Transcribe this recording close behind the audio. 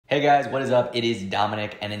Hey guys, what is up? It is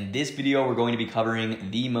Dominic, and in this video, we're going to be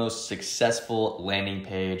covering the most successful landing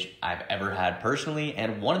page I've ever had personally,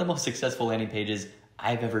 and one of the most successful landing pages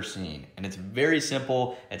I've ever seen. And it's very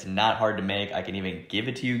simple. It's not hard to make. I can even give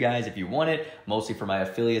it to you guys if you want it, mostly for my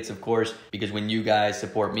affiliates, of course, because when you guys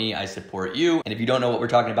support me, I support you. And if you don't know what we're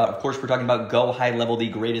talking about, of course, we're talking about GoHighLevel, the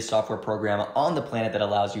greatest software program on the planet that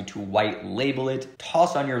allows you to white label it,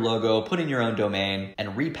 toss on your logo, put in your own domain, and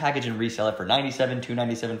repackage and resell it for $97,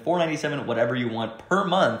 $297, $497, whatever you want per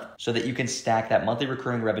month, so that you can stack that monthly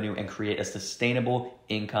recurring revenue and create a sustainable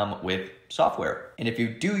income with software. And if you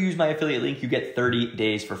do use my affiliate link, you get 30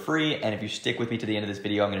 days for free. And if you stick with me to the end of this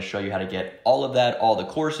video, I'm gonna show you how to get all of that, all the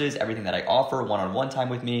courses, everything that I offer, one-on-one time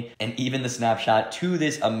with me, and even the snapshot to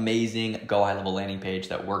this amazing GoHighLevel landing page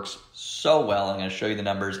that works so well. I'm gonna show you the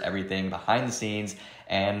numbers, everything behind the scenes,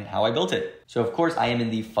 and how I built it. So of course I am in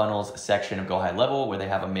the funnels section of GoHighLevel, where they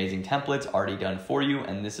have amazing templates already done for you.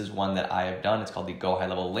 And this is one that I have done. It's called the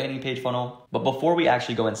GoHighLevel landing page funnel. But before we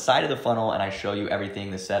actually go inside of the funnel and I show you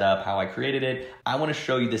everything, the setup, how I created it, I wanna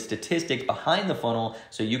show you the statistics behind the funnel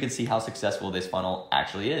so you can see how successful this funnel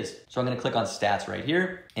actually is. So I'm gonna click on stats right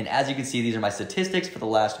here. And as you can see, these are my statistics for the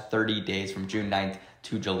last 30 days from June 9th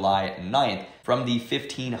to July 9th. From the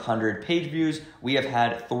 1,500 page views, we have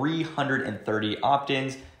had 330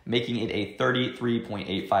 opt-ins, making it a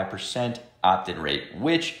 33.85% opt-in rate,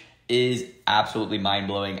 which is absolutely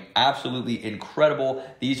mind-blowing, absolutely incredible.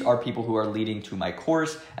 These are people who are leading to my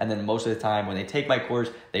course, and then most of the time when they take my course,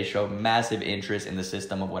 they show massive interest in the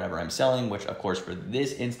system of whatever I'm selling, which of course for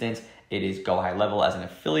this instance, it is GoHighLevel as an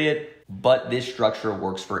affiliate. But this structure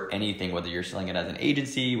works for anything, whether you're selling it as an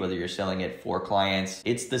agency, whether you're selling it for clients,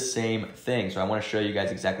 it's the same thing. So I wanna show you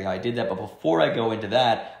guys exactly how I did that. But before I go into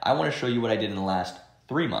that, I wanna show you what I did in the last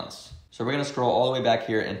 3 months. So we're gonna scroll all the way back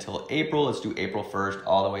here until April. Let's do April 1st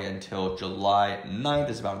all the way until July 9th.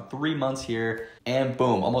 It's about 3 months here. And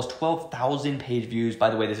boom, almost 12,000 page views. By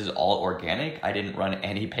the way, this is all organic. I didn't run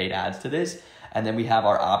any paid ads to this. And then we have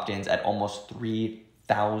our opt-ins at almost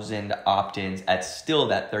 3,000 opt-ins at still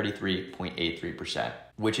that 33.83%,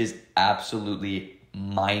 which is absolutely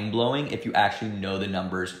mind-blowing if you actually know the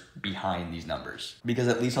numbers behind these numbers. Because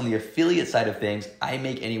at least on the affiliate side of things, I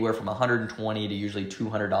make anywhere from $120 to usually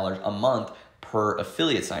 $200 a month per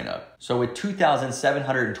affiliate sign up. So with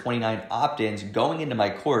 2,729 opt-ins going into my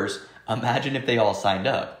course, imagine if they all signed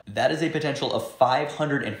up. That is a potential of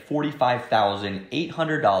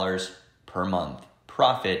 $545,800 per month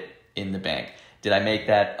profit in the bank. Did I make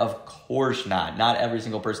that? Of course not. Not every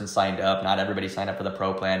single person signed up. Not everybody signed up for the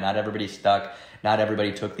pro plan. Not everybody stuck. Not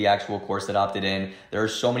everybody took the actual course that opted in. There are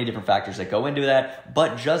so many different factors that go into that,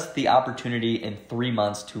 but just the opportunity in 3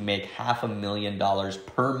 months to make $500,000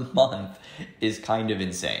 per month is kind of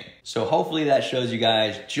insane. So hopefully that shows you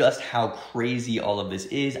guys just how crazy all of this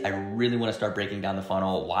is. I really want to start breaking down the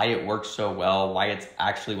funnel, why it works so well, why it's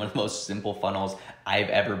actually one of the most simple funnels I've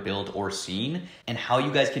ever built or seen, and how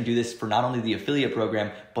you guys can do this for not only the affiliate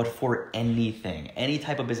program, but for anything, any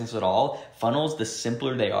type of business at all. Funnels, the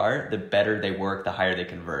simpler they are, the better they work, the higher they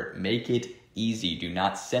convert. Make it easy. Do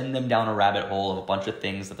not send them down a rabbit hole of a bunch of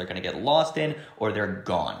things that they're gonna get lost in or they're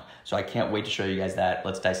gone. So I can't wait to show you guys that.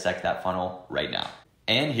 Let's dissect that funnel right now.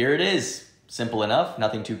 And here it is. Simple enough,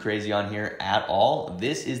 nothing too crazy on here at all.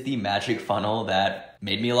 This is the magic funnel that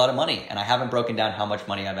made me a lot of money. And I haven't broken down how much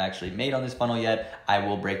money I've actually made on this funnel yet. I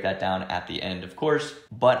will break that down at the end, of course.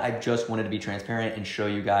 But I just wanted to be transparent and show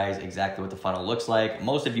you guys exactly what the funnel looks like.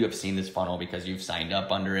 Most of you have seen this funnel because you've signed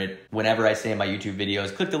up under it. Whenever I say in my YouTube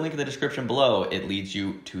videos, click the link in the description below, it leads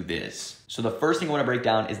you to this. So the first thing I wanna break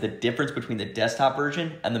down is the difference between the desktop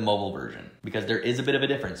version and the mobile version, because there is a bit of a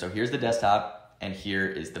difference. So here's the desktop and here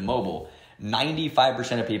is the mobile.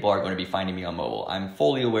 95% of people are going to be finding me on mobile. I'm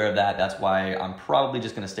fully aware of that. That's why I'm probably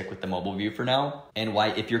just going to stick with the mobile view for now. And why,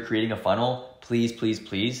 if you're creating a funnel, please, please,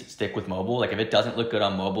 please stick with mobile. Like if it doesn't look good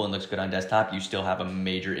on mobile and looks good on desktop, you still have a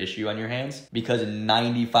major issue on your hands, because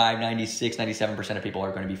 95, 96, 97% of people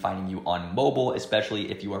are going to be finding you on mobile, especially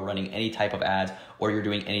if you are running any type of ads or you're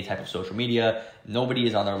doing any type of social media. Nobody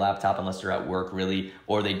is on their laptop unless they're at work really,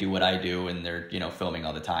 or they do what I do and they're, filming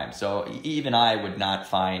all the time. So even I would not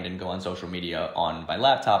find and go on social media on my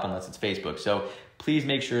laptop unless it's Facebook. So please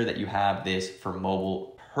make sure that you have this for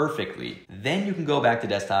mobile perfectly. Then you can go back to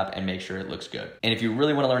desktop and make sure it looks good. And if you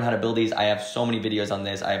really want to learn how to build these, I have so many videos on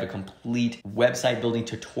this. I have a complete website building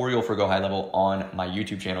tutorial for GoHighLevel on my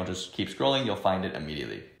YouTube channel. Just keep scrolling, you'll find it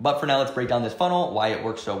immediately. But for now, let's break down this funnel, why it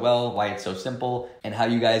works so well, why it's so simple, and how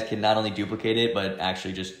you guys can not only duplicate it, but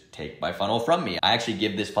actually just take my funnel from me. I actually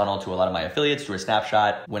give this funnel to a lot of my affiliates through a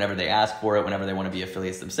snapshot whenever they ask for it, whenever they want to be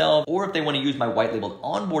affiliates themselves, or if they want to use my white labeled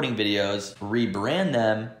onboarding videos, rebrand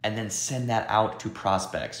them, and then send that out to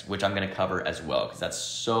prospects, which I'm going to cover as well, because that's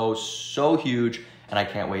so huge. And I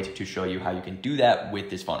can't wait to show you how you can do that with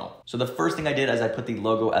this funnel. So the first thing I did is I put the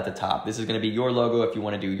logo at the top. This is gonna be your logo if you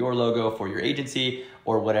wanna do your logo for your agency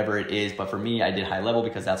or whatever it is. But for me, I did HighLevel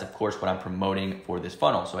because that's of course what I'm promoting for this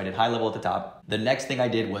funnel. So I did HighLevel at the top. The next thing I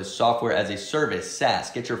did was software as a service, SaaS.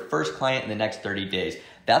 Get your first client in the next 30 days.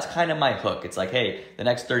 That's kind of my hook. It's like, hey, the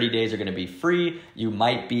next 30 days are gonna be free. You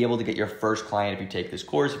might be able to get your first client if you take this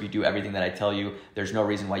course. If you do everything that I tell you, there's no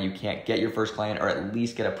reason why you can't get your first client or at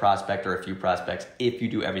least get a prospect or a few prospects if you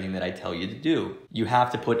do everything that I tell you to do. You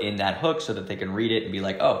have to put in that hook so that they can read it and be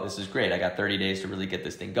like, oh, this is great. I got 30 days to really get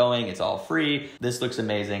this thing going. It's all free. This looks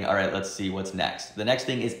amazing. All right, let's see what's next. The next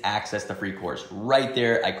thing is access the free course. Right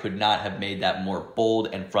there, I could not have made that more bold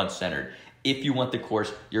and front-centered. If you want the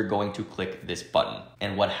course, you're going to click this button.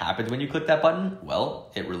 And what happens when you click that button?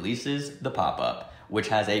 Well, it releases the pop-up, which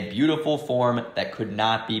has a beautiful form that could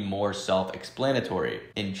not be more self-explanatory.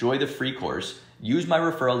 Enjoy the free course. Use my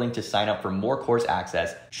referral link to sign up for more course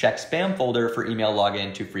access. Check spam folder for email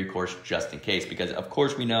login to free course just in case. Because of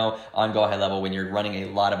course we know on GoHighLevel when you're running a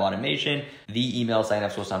lot of automation, the email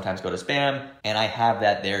signups will sometimes go to spam. And I have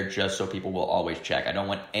that there just so people will always check. I don't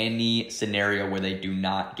want any scenario where they do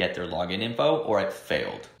not get their login info or it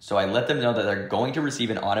failed. So I let them know that they're going to receive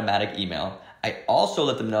an automatic email. I also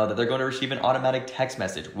let them know that they're going to receive an automatic text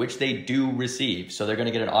message, which they do receive. So they're going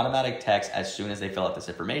to get an automatic text as soon as they fill out this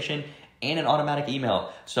information and an automatic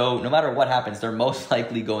email. So no matter what happens, they're most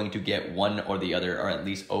likely going to get one or the other, or at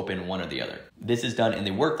least open one or the other. This is done in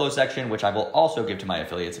the workflow section, which I will also give to my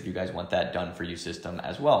affiliates if you guys want that done for you system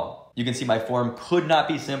as well. You can see my form could not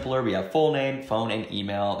be simpler. We have full name, phone, and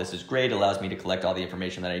email. This is great. It allows me to collect all the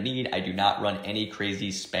information that I need. I do not run any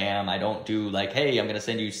crazy spam. I don't do like, hey, I'm gonna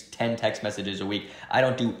send you 10 text messages a week. I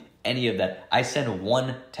don't do any of that. I send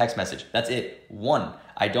one text message. That's it, one.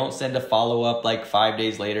 I don't send a follow-up like 5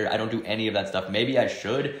 days later. I don't do any of that stuff. Maybe I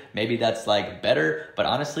should. Maybe that's like better. But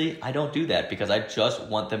honestly, I don't do that because I just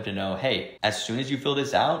want them to know, hey, as soon as you fill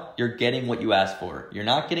this out, you're getting what you asked for. You're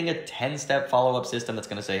not getting a 10-step follow-up system that's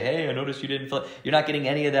gonna say, hey, I noticed you didn't fill it. You're not getting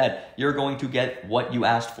any of that. You're going to get what you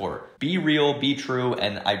asked for. Be real, be true,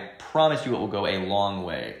 and I promise you it will go a long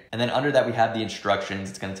way. And then under that, we have the instructions.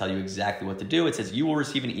 It's gonna tell you exactly what to do. It says you will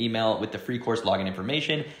receive an email with the free course login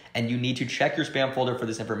information, and you need to check your spam folder for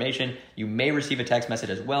this information. You may receive a text message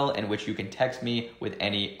as well, in which you can text me with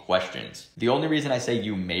any questions. The only reason I say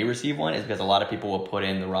you may receive one is because a lot of people will put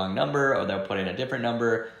in the wrong number or they'll put in a different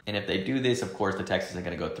number. And if they do this, of course, the text isn't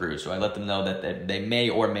gonna go through. So I let them know that they may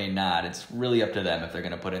or may not. It's really up to them if they're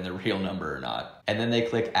gonna put in the real number or not. And then they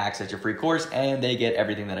click access your free course and they get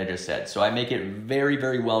everything that I just said. So I make it very,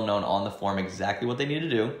 very well known on the form exactly what they need to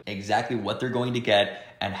do, exactly what they're going to get,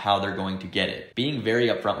 and how they're going to get it. Being very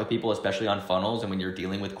upfront with people, especially on funnels and when you're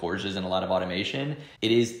dealing with courses and a lot of automation,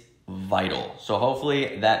 it is vital. So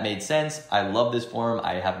hopefully that made sense. I love this form.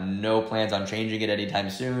 I have no plans on changing it anytime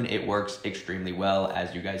soon. It works extremely well,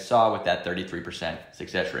 as you guys saw with that 33%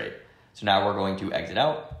 success rate. So now we're going to exit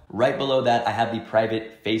out. Right below that, I have the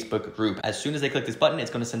private Facebook group. As soon as they click this button,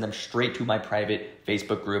 it's gonna send them straight to my private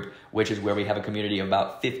Facebook group, which is where we have a community of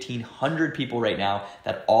about 1,500 people right now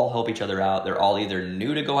that all help each other out. They're all either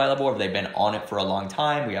new to GoHighLevel or they've been on it for a long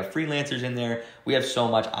time. We have freelancers in there. We have so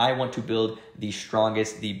much. I want to build the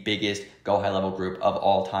strongest, the biggest GoHighLevel group of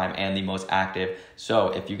all time and the most active. So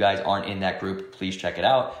if you guys aren't in that group, please check it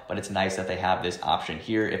out. But it's nice that they have this option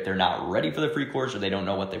here. If they're not ready for the free course or they don't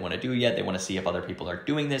know what they want to do yet, they want to see if other people are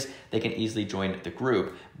doing this, they can easily join the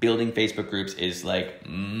group. Building Facebook groups is like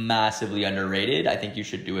massively underrated. I think you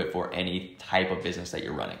should do it for any type of business that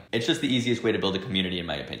you're running. It's just the easiest way to build a community in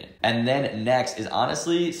my opinion. And then next is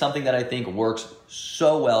honestly something that I think works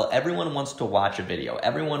so well. Everyone wants to watch a video.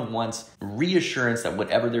 Everyone wants reassurance that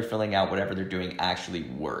whatever they're filling out, whatever they're doing actually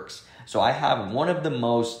works. So I have one of the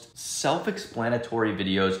most self-explanatory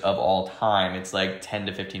videos of all time. It's like 10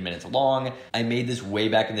 to 15 minutes long. I made this way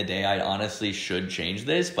back in the day. I honestly should change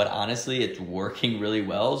this, but honestly, it's working really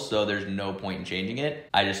well, so there's no point in changing it.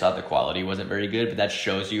 I just thought the quality wasn't very good, but that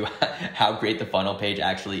shows you how great the funnel page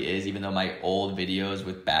actually is, even though my old videos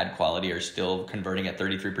with bad quality are still converting at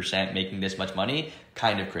 33%, making this much money. money.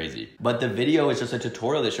 Kind of crazy. But the video is just a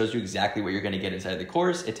tutorial that shows you exactly what you're going to get inside of the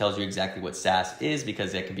course. It tells you exactly what SaaS is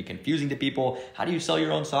because it can be confusing to people. How do you sell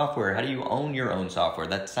your own software? How do you own your own software?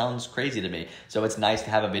 That sounds crazy to me. So it's nice to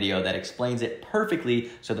have a video that explains it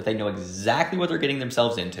perfectly so that they know exactly what they're getting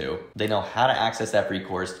themselves into. They know how to access that free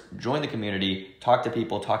course, join the community, talk to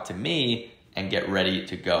people, talk to me, and get ready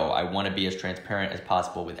to go. I want to be as transparent as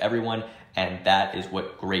possible with everyone, and that is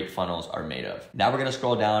what great funnels are made of. Now we're gonna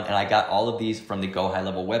scroll down, and I got all of these from the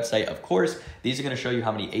GoHighLevel website. Of course, these are gonna show you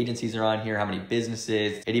how many agencies are on here, how many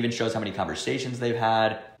businesses. It even shows how many conversations they've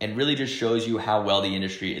had, and really just shows you how well the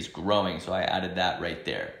industry is growing. So I added that right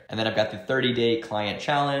there. And then I've got the 30-day client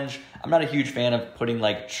challenge. I'm not a huge fan of putting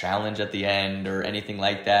like challenge at the end or anything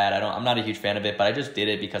like that. I'm not a huge fan of it, but I just did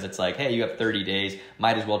it because it's like, hey, you have 30 days,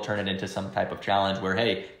 might as well turn it into some type of challenge where,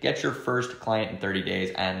 hey, get your first client in 30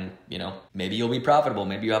 days and, you know, maybe you'll be profitable.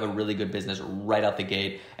 Maybe you have a really good business right out the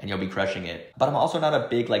gate and you'll be crushing it. But I'm also not a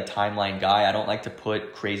big like timeline guy. I don't like to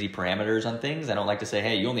put crazy parameters on things. I don't like to say,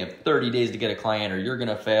 hey, you only have 30 days to get a client or you're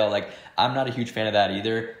gonna fail. Like, I'm not a huge fan of that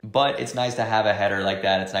either, but it's nice to have a header like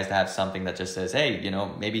that. It's nice to have something that just says, hey, you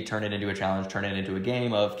know, maybe turn it into a challenge, turn it into a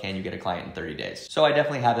game of can you get a client in 30 days? So I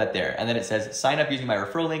definitely have that there. And then it says, sign up using my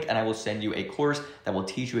referral link and I will send you a course that will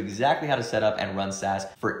teach you exactly how to set up and run SaaS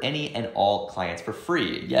for any and all clients for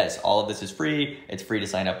free. Yes, all of this is free. It's free to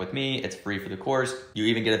sign up with me. It's free for the course. You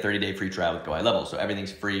even get a 30-day free trial with GoHighLevel. So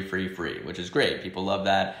everything's free, which is great. People love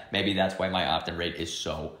that. Maybe that's why my opt-in rate is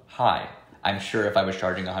so high. I'm sure if I was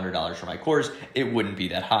charging $100 for my course, it wouldn't be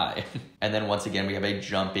that high. And then once again, we have a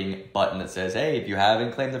jumping button that says, hey, if you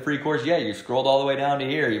haven't claimed the free course yet, you've scrolled all the way down to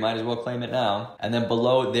here, you might as well claim it now. And then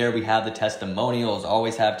below there, we have the testimonials.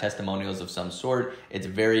 Always have testimonials of some sort. It's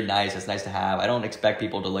very nice. It's nice to have. I don't expect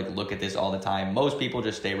people to like look at this all the time. Most people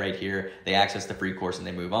just stay right here. They access the free course and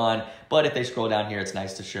they move on. But if they scroll down here, it's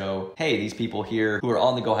nice to show, hey, these people here who are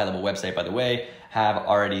on the GoHighLevel website, by the way, have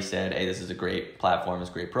already said, hey, this is a great platform, it's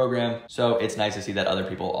a great program. So it's nice to see that other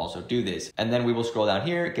people also do this. And then we will scroll down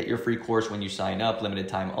here, get your free course when you sign up, limited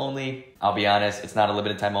time only. I'll be honest, it's not a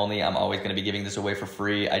limited time only. I'm always gonna be giving this away for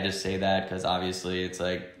free. I just say that because obviously it's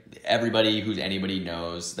like, everybody who's anybody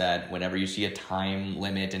knows that whenever you see a time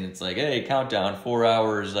limit and it's like, hey, countdown, 4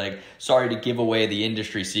 hours, like, sorry to give away the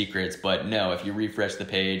industry secrets, but no, if you refresh the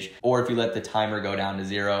page or if you let the timer go down to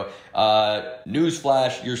 0,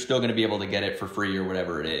 newsflash, you're still gonna be able to get it for free or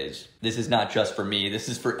whatever it is. This is not just for me, this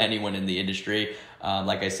is for anyone in the industry.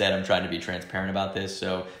 Like I said, I'm trying to be transparent about this,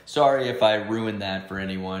 so sorry if I ruined that for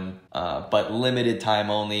anyone, but limited time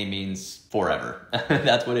only means forever.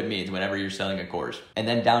 That's what it means whenever you're selling a course. And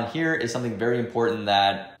then down here is something very important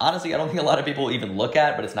that honestly, I don't think a lot of people even look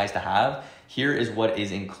at, but it's nice to have. Here is what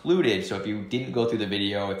is included. So if you didn't go through the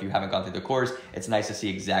video, if you haven't gone through the course, it's nice to see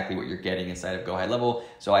exactly what you're getting inside of GoHighLevel.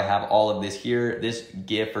 So I have all of this here. This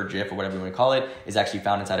GIF or GIF or whatever you want to call it is actually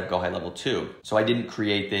found inside of GoHighLevel 2. So I didn't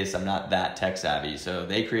create this. I'm not that tech savvy. So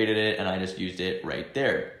they created it and I just used it right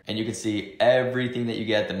there. And you can see everything that you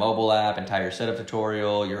get, the mobile app, entire setup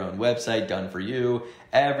tutorial, your own website done for you,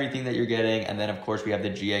 everything that you're getting. And then of course we have the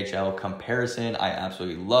GHL comparison. I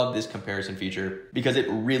absolutely love this comparison feature because it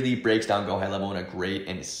really breaks down GoHighLevel in a great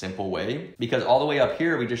and simple way. Because all the way up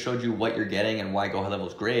here, we just showed you what you're getting and why GoHighLevel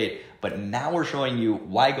is great. But now we're showing you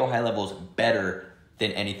why GoHighLevel is better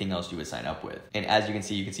than anything else you would sign up with. And as you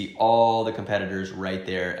can see all the competitors right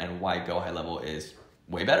there and why GoHighLevel is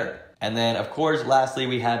way better. And then of course, lastly,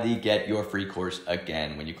 we have the get your free course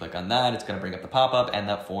again. When you click on that, it's gonna bring up the pop-up and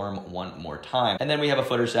that form one more time. And then we have a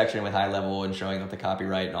footer section with high level and showing that the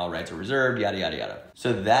copyright and all rights are reserved, yada, yada, yada.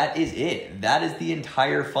 So that is it. That is the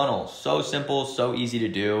entire funnel. So simple, so easy to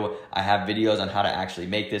do. I have videos on how to actually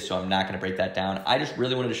make this, so I'm not gonna break that down. I just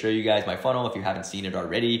really wanted to show you guys my funnel if you haven't seen it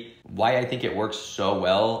already, why I think it works so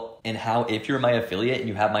well, and how if you're my affiliate and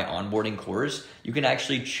you have my onboarding course, you can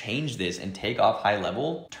actually change this and take off high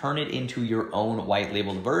level, turn it into your own white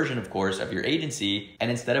labeled version, of course, of your agency.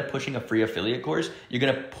 And instead of pushing a free affiliate course, you're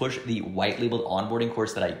gonna push the white labeled onboarding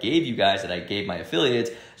course that I gave you guys, that I gave my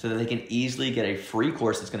affiliates, so that they can easily get a free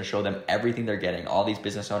course that's gonna show them everything they're getting. All these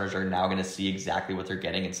business owners are now gonna see exactly what they're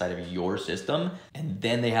getting inside of your system. And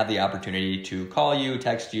then they have the opportunity to call you,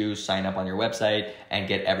 text you, sign up on your website, and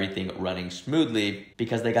get everything running smoothly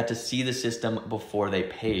because they got to see the system before they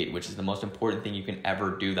paid, which is the most important thing you can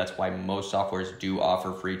ever do. That's why most softwares do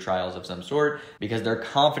offer free trials of some sort, because they're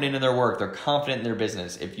confident in their work, they're confident in their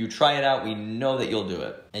business. If you try it out, we know that you'll do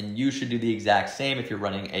it. And you should do the exact same if you're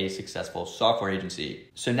running a successful software agency.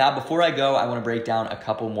 So now before I go, I wanna break down a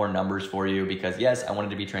couple more numbers for you because yes, I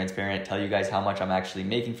wanted to be transparent, tell you guys how much I'm actually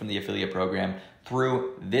making from the affiliate program,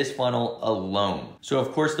 through this funnel alone. So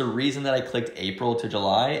of course, the reason that I clicked April to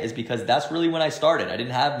July is because that's really when I started. I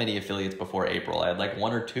didn't have many affiliates before April. I had like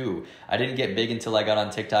 1 or 2. I didn't get big until I got on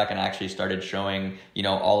TikTok and actually started showing,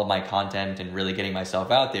 all of my content and really getting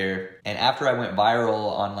myself out there. And after I went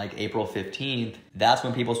viral on like April 15th, that's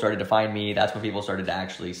when people started to find me. That's when people started to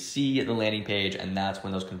actually see the landing page. And that's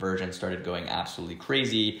when those conversions started going absolutely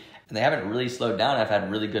crazy. And they haven't really slowed down. I've had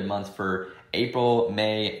really good months for April,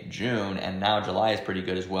 May, June, and now July is pretty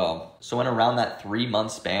good as well. So in around that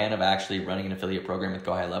 3-month span of actually running an affiliate program with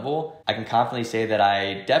GoHighLevel, I can confidently say that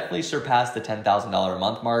I definitely surpassed the $10,000 a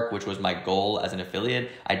month mark, which was my goal as an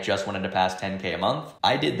affiliate. I just wanted to pass 10K a month.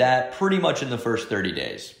 I did that pretty much in the first 30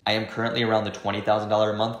 days. I am currently around the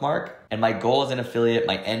 $20,000 a month mark. And my goal as an affiliate,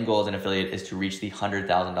 my end goal as an affiliate is to reach the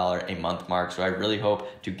 $100,000 a month mark. So I really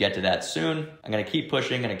hope to get to that soon. I'm gonna keep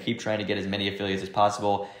pushing, gonna keep trying to get as many affiliates as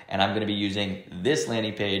possible. And I'm gonna be using this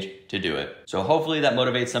landing page to do it. So hopefully that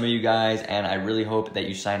motivates some of you guys. And I really hope that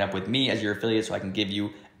you sign up with me as your affiliate so I can give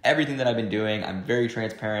you everything that I've been doing. I'm very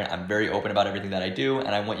transparent. I'm very open about everything that I do. And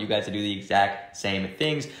I want you guys to do the exact same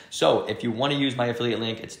things. So if you want to use my affiliate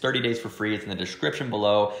link, it's 30 days for free. It's in the description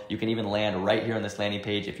below. You can even land right here on this landing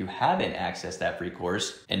page if you haven't accessed that free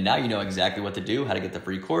course. And now you know exactly what to do, how to get the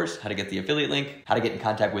free course, how to get the affiliate link, how to get in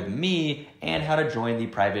contact with me, and how to join the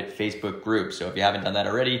private Facebook group. So if you haven't done that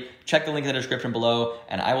already, check the link in the description below,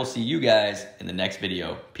 and I will see you guys in the next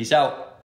video. Peace out.